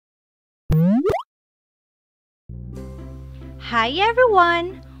Hi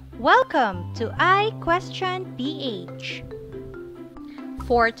everyone! Welcome to I Question PH.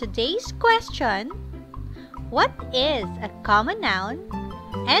 For today's question, what is a common noun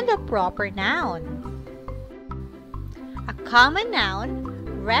and a proper noun? A common noun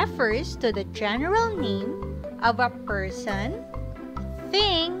refers to the general name of a person,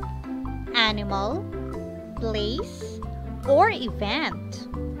 thing, animal, place, or event.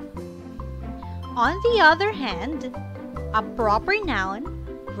 On the other hand, a proper noun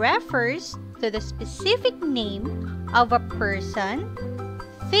refers to the specific name of a person,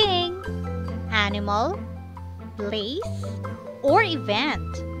 thing, animal, place, or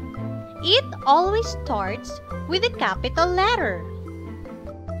event. It always starts with a capital letter.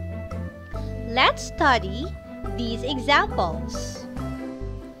 Let's study these examples.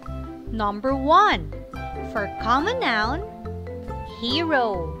 Number 1. For common noun,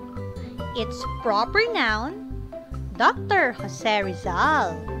 hero. Its proper noun, Dr. Jose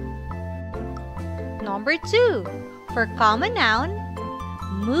Rizal. Number 2. For common noun,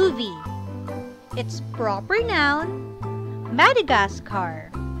 movie. Its proper noun, Madagascar.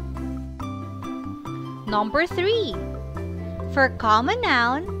 Number 3. For common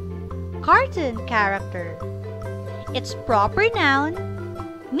noun, cartoon character. Its proper noun,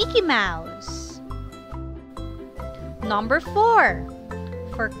 Mickey Mouse. Number 4.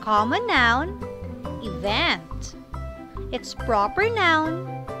 For common noun, event. Its proper noun,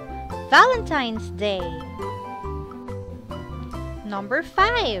 Valentine's Day. Number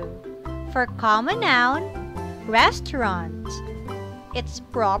 5. For common noun, restaurant. Its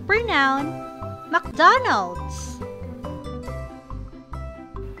proper noun, McDonald's.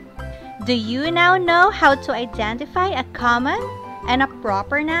 Do you now know how to identify a common and a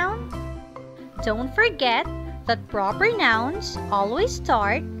proper noun? Don't forget that proper nouns always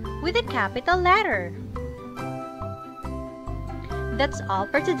start with a capital letter. That's all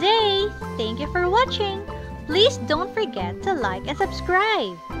for today. Thank you for watching. Please don't forget to like and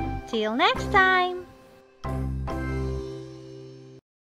subscribe. Till next time!